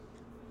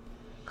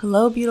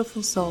Hello,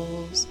 beautiful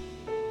souls.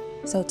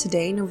 So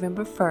today,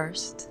 November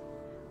 1st,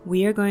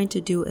 we are going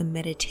to do a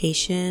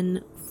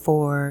meditation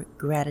for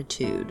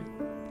gratitude.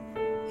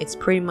 It's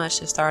pretty much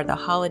the start of the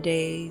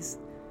holidays.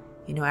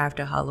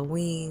 After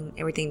Halloween,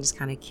 everything just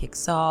kind of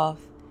kicks off.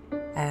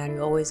 And we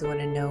always want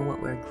to know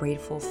what we're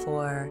grateful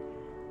for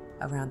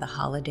around the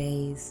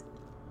holidays.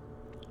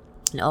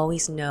 And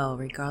always know,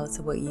 regardless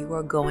of what you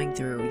are going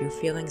through, your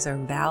feelings are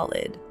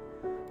valid.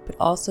 But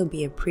also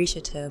be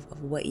appreciative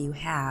of what you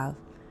have.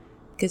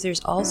 Because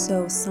there's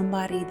also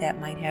somebody that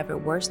might have it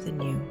worse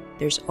than you.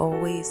 There's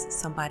always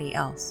somebody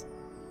else.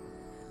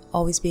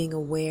 Always being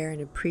aware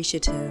and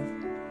appreciative,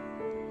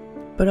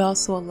 but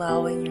also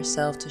allowing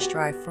yourself to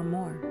strive for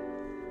more.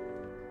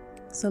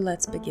 So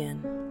let's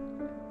begin.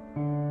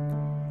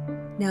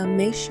 Now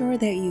make sure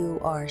that you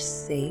are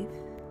safe,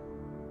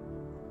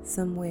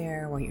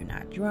 somewhere where you're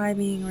not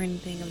driving or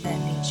anything of that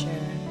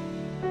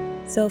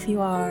nature. So if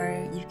you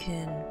are, you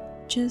can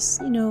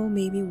just,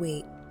 maybe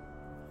wait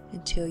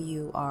until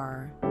you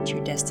are at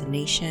your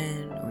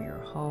destination or your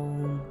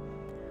home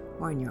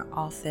or in your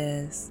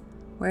office,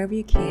 wherever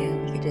you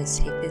can. You can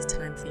just take this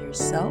time for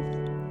yourself.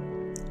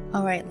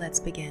 All right, let's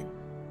begin.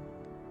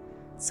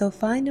 So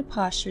find a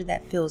posture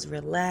that feels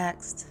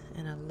relaxed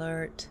and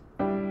alert,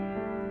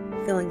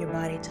 feeling your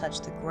body touch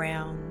the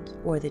ground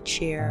or the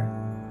chair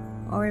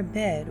or a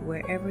bed,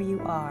 wherever you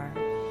are.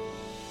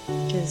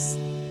 Just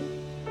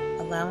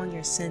allowing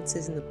your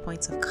senses and the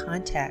points of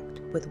contact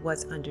with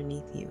what's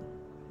underneath you.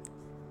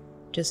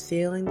 Just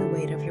feeling the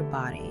weight of your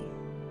body.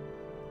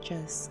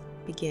 Just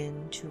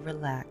begin to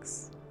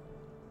relax.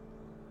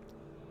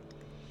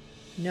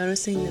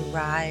 Noticing the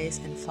rise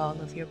and fall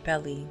of your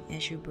belly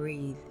as you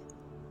breathe,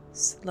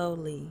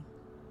 slowly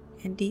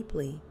and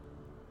deeply.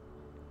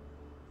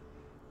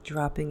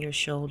 Dropping your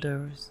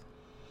shoulders,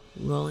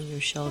 rolling your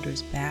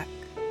shoulders back.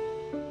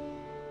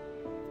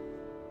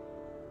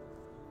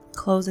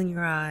 Closing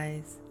your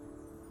eyes.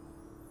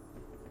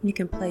 You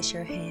can place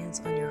your hands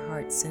on your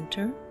heart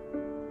center.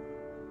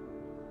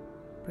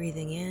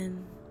 Breathing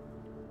in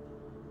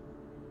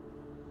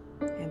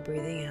and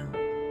breathing out.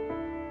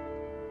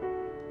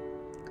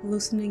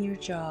 Loosening your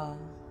jaw.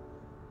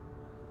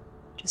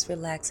 Just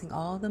relaxing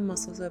all the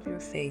muscles of your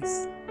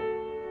face.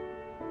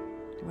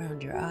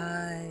 Around your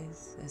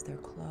eyes as they're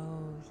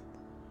closed.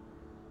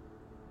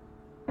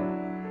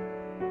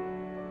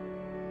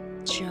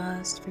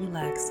 Just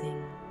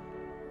relaxing.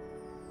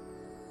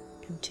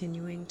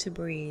 Continuing to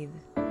breathe.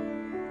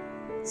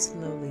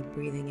 Slowly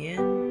breathing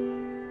in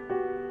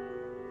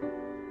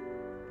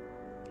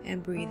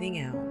and breathing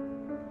out.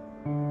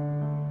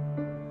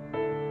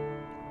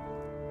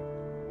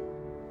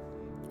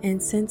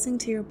 And sensing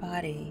to your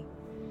body,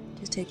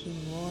 just taking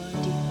more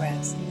deep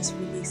breaths and just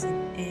releasing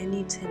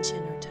any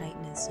tension or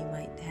tightness you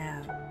might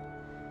have.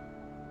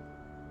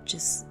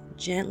 Just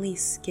gently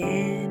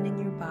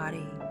scanning your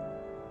body.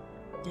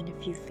 And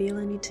if you feel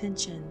any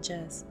tension,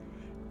 just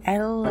add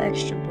a little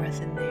extra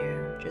breath in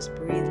there. Just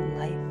breathe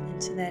life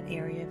into that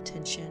area of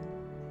tension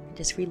and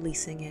just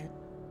releasing it.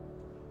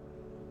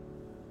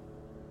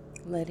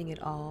 Letting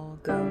it all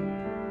go.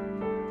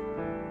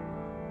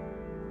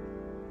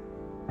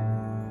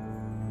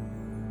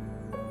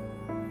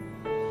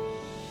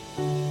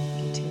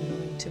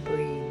 Continuing to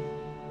breathe.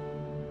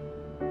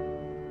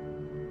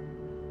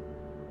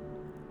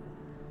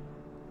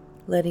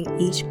 Letting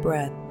each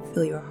breath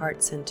fill your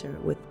heart center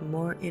with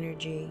more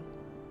energy,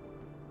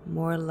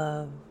 more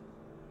love,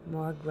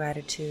 more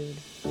gratitude.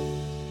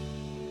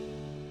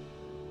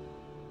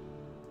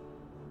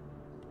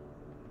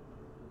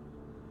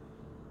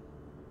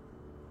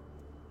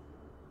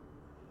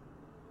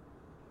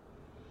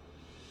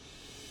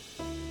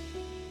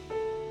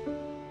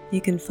 You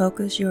can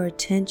focus your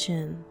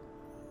attention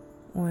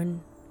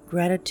on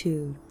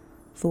gratitude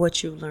for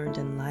what you've learned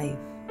in life.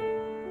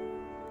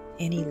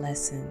 Any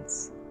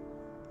lessons,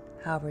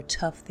 however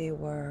tough they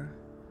were,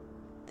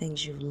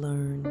 things you've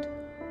learned,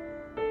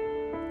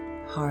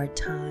 hard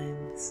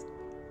times,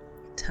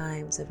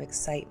 times of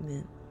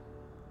excitement,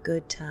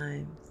 good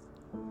times.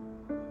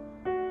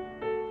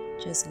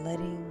 Just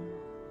letting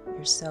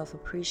yourself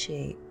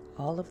appreciate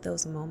all of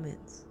those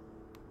moments.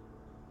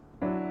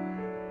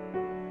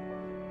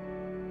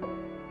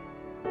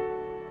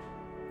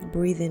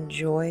 Breathe in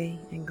joy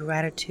and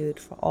gratitude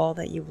for all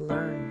that you've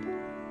learned,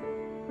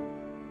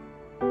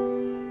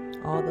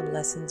 all the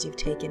lessons you've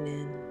taken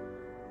in.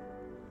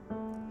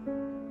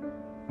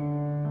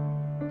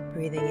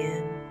 Breathing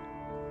in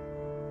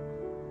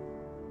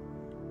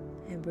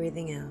and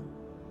breathing out.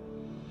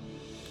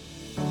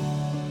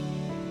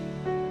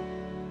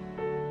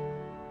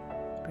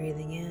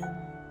 Breathing in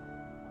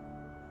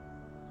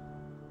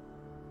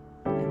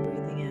and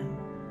breathing out.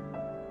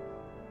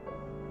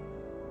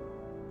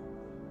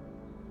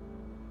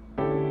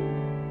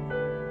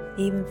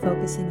 Even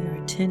focusing your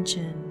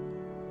attention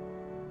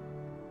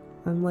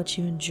on what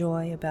you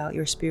enjoy about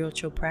your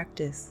spiritual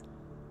practice.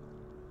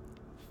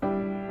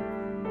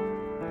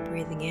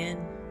 Breathing in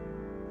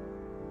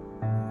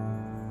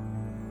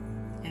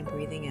and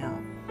breathing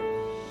out.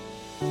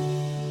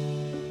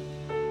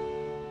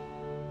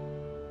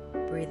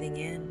 breathing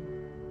in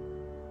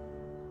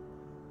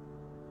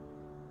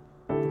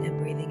and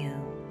breathing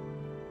out.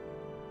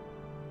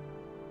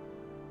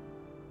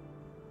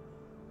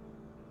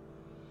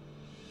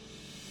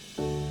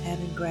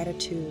 Having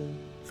gratitude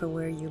for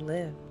where you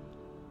live.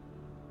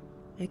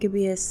 It could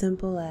be as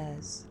simple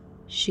as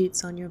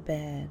sheets on your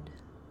bed,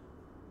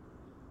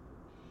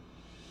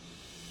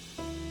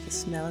 the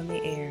smell in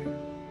the air,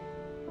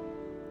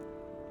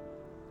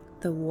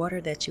 the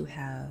water that you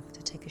have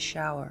to take a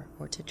shower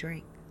or to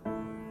drink.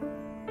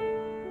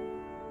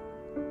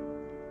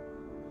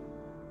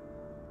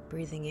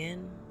 Breathing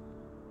in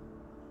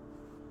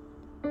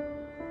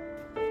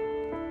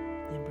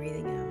and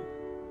breathing out.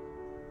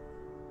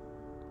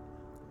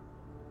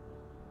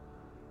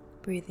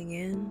 Breathing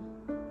in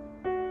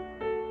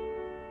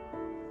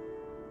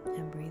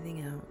and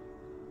breathing out.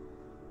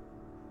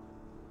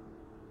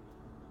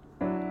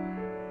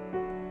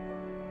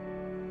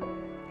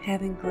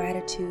 Having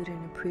gratitude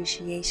and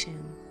appreciation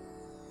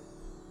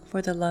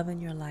for the love in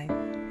your life,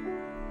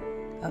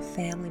 a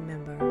family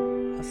member,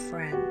 a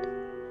friend,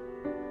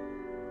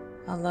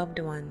 a loved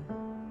one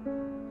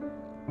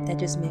that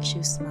just makes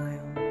you smile.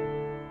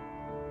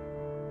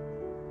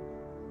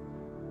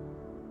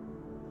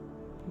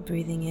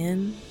 Breathing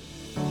in,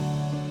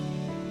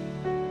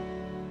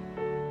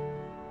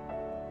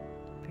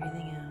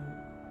 breathing out.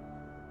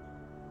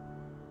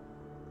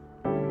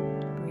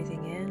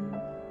 Breathing in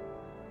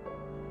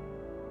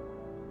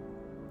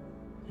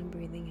and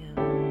breathing out.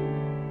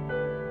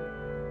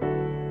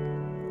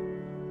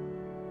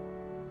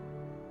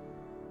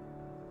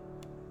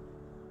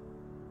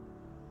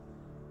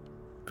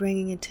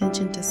 Bringing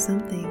attention to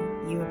something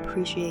you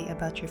appreciate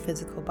about your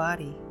physical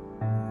body.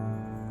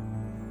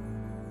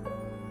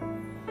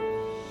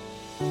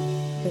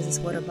 Because it's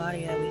what a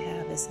body that we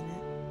have, isn't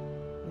it?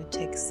 It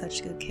takes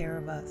such good care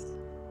of us.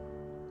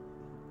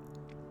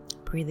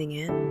 Breathing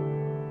in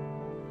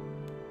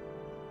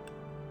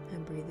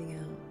and breathing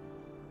out.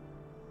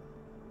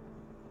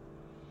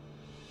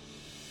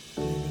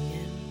 Breathing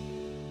in,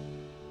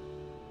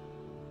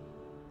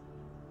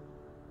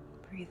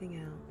 breathing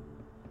out.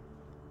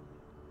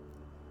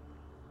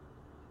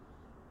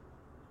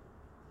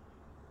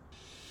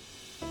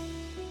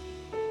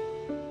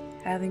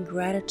 Having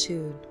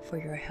gratitude for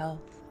your health.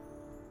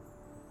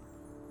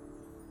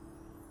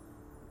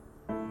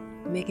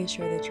 Making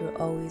sure that you're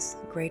always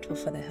grateful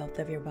for the health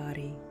of your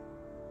body.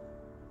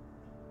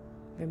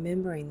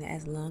 Remembering that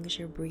as long as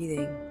you're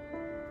breathing,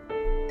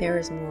 there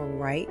is more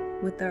right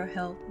with our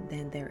health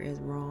than there is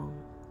wrong.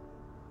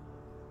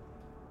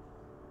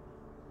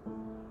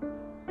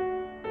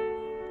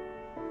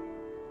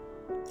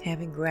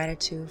 Having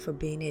gratitude for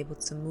being able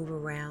to move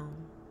around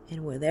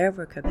in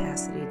whatever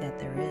capacity that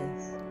there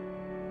is.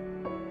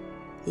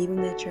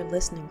 Even that you're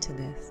listening to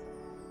this.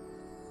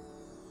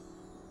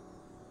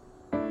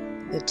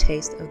 The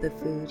taste of the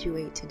food you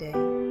ate today.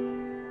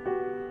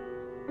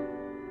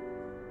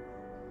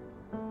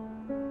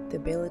 The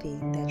ability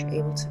that you're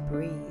able to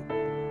breathe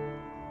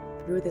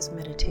through this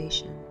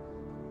meditation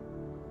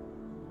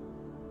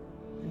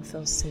and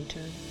feel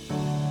centered,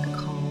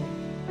 calm,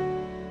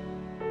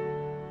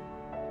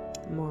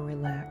 more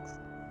relaxed.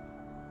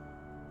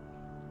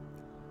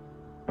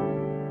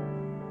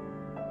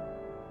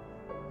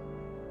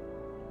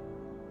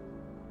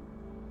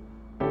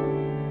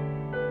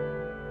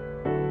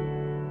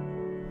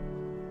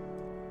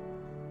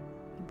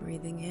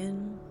 Breathing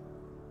in,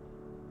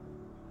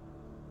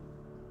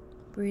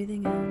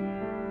 breathing out,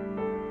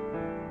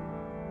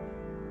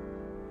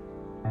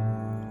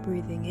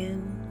 breathing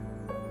in,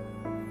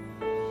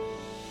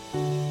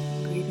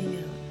 breathing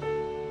out.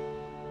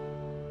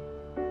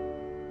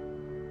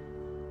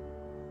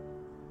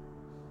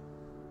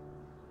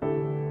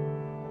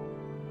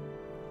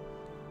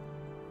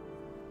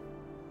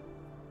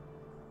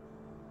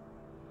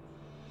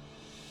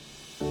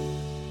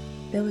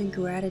 Feeling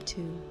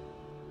gratitude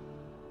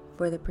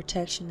for the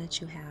protection that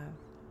you have,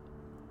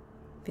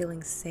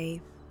 feeling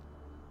safe,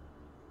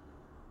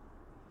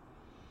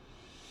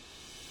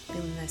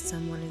 feeling that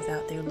someone is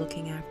out there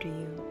looking after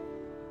you,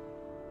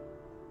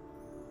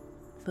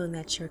 feeling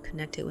that you're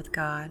connected with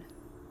God,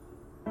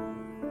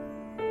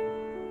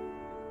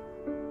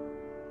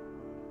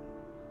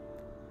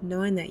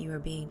 knowing that you are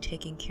being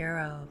taken care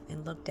of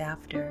and looked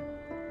after,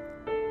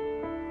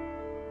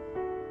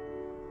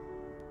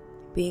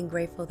 being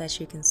grateful that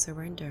you can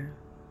surrender.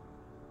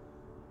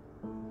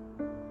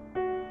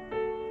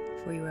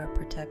 For you are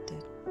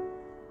protected.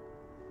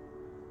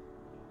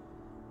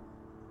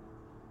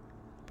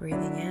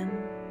 Breathing in,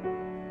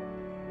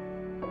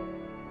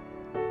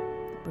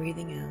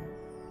 breathing out.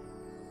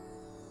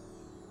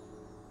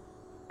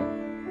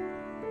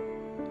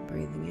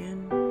 Breathing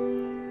in,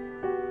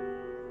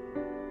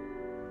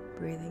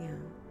 breathing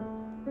out.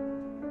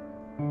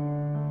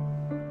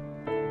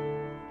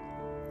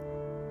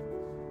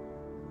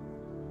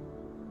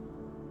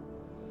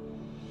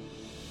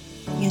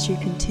 As you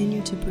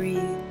continue to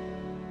breathe,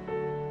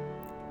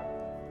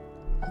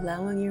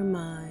 allowing your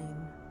mind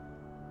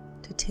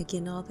to take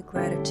in all the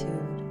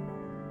gratitude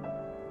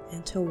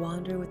and to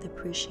wander with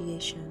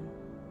appreciation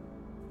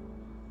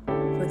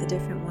for the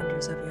different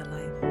wonders of your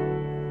life,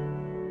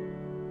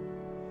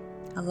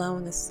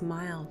 allowing a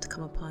smile to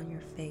come upon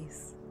your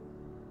face,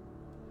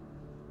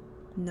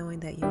 knowing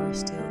that you are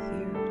still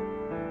here,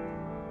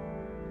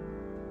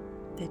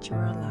 that you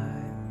are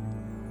alive,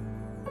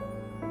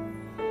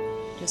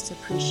 just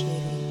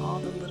appreciating all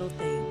the little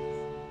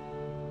things,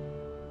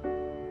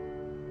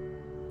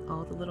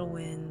 all the little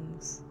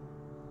wins,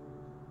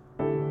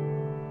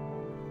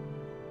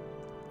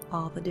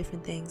 all the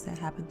different things that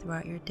happen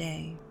throughout your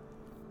day.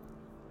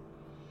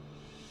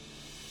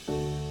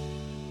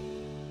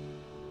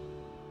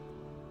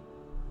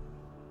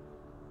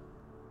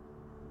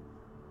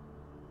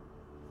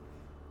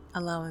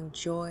 Allowing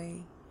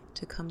joy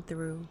to come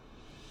through,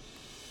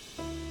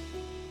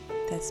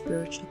 that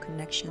spiritual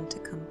connection to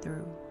come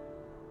through.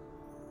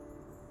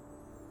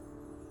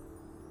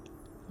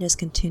 Just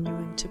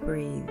continuing to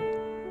breathe,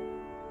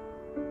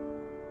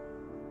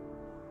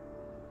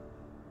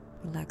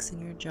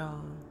 relaxing your jaw,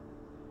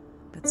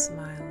 but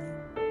smiling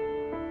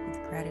with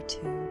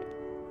gratitude.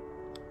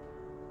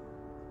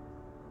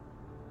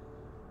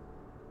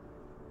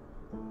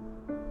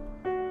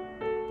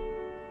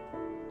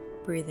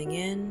 Breathing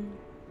in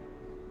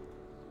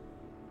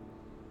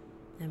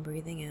and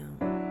breathing out.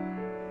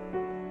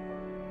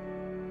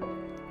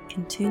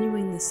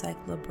 Continuing the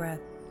cycle of breath,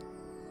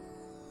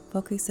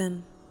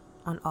 focusing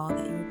on all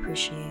that you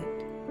appreciate.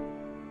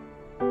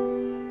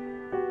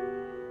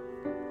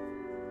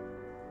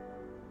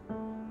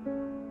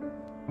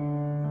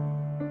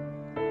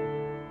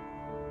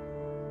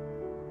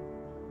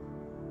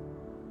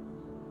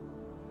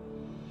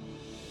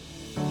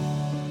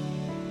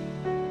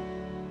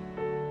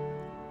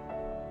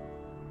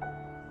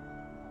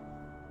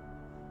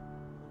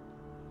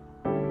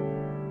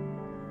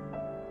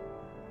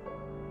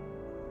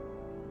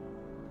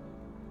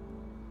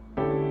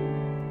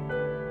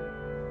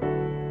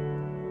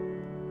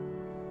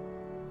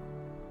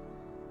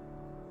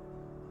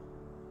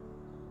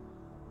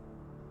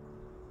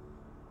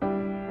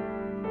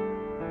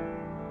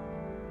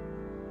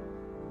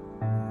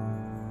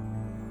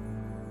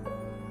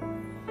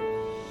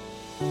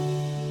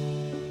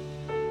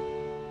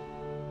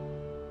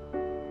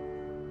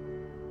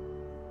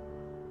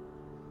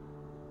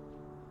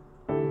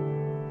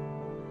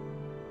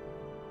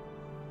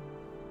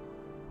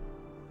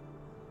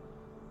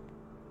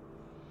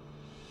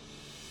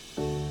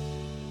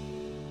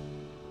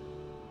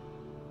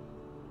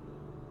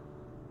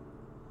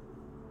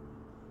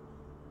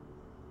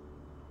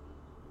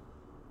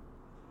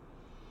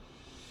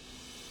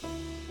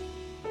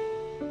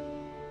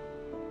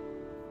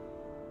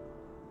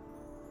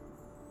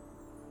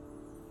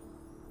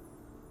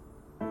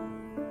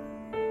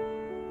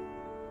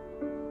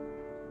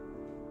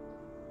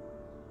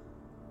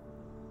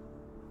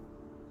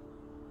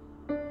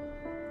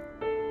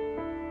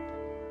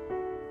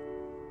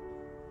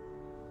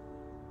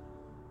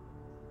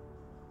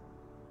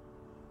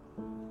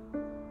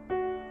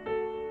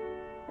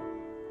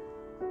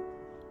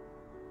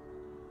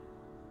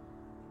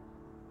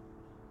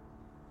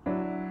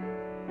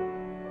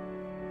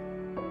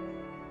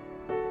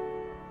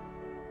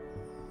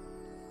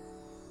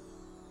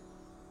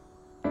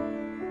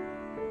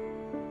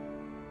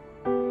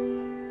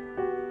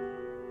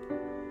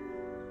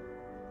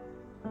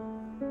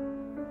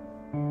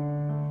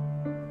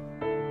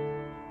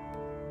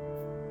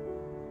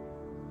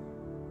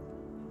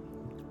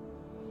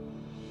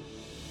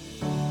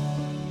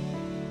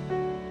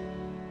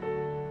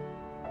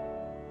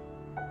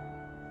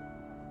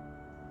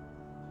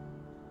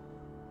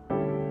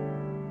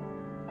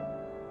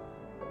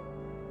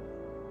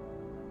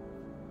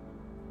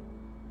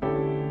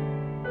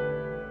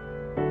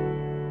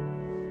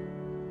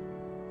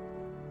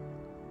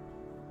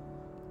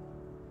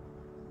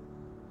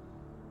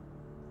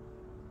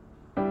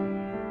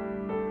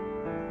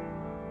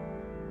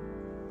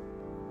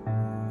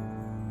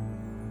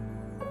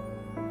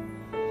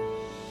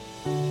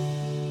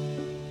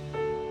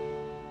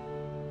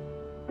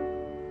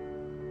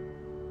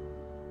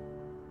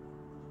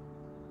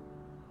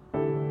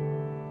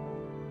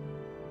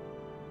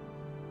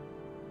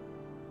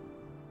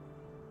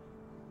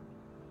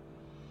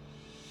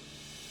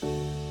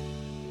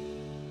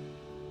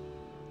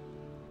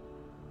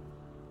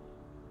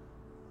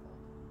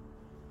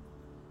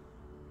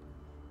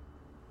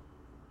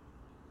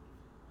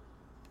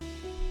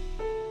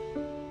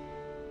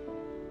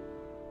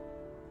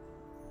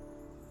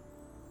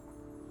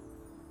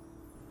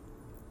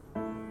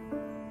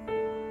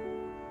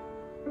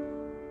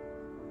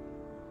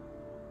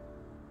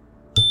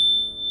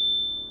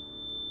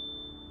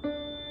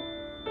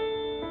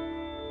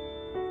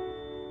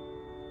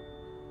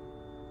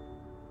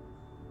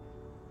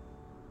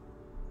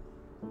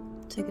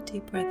 Take a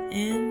deep breath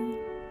in.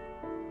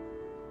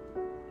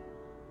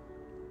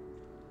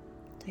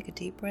 Take a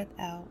deep breath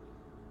out.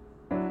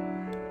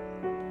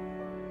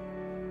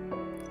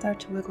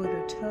 Start to wiggle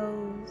your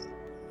toes.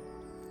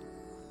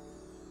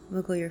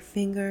 Wiggle your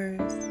fingers.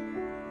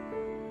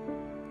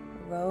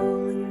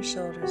 Rolling your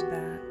shoulders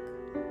back.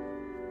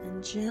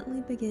 And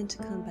gently begin to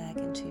come back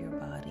into your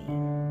body.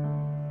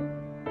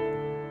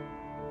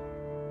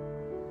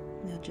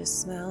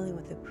 just smiling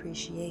with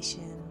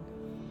appreciation,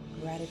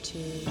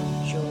 gratitude,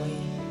 joy.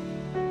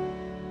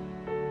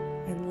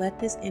 And let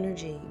this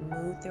energy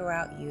move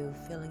throughout you,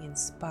 feeling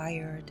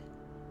inspired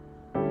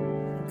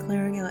and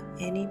clearing out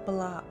any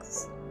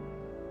blocks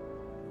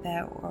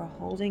that are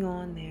holding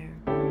on there.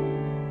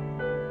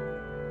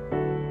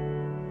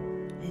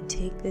 And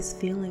take this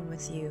feeling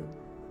with you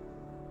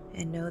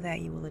and know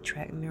that you will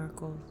attract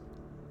miracles.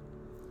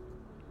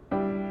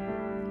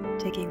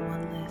 Taking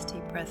one last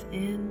deep breath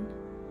in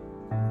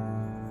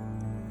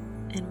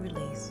and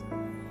release.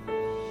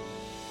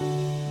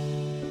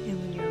 And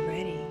when you're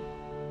ready,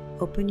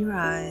 open your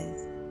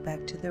eyes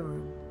back to the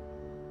room.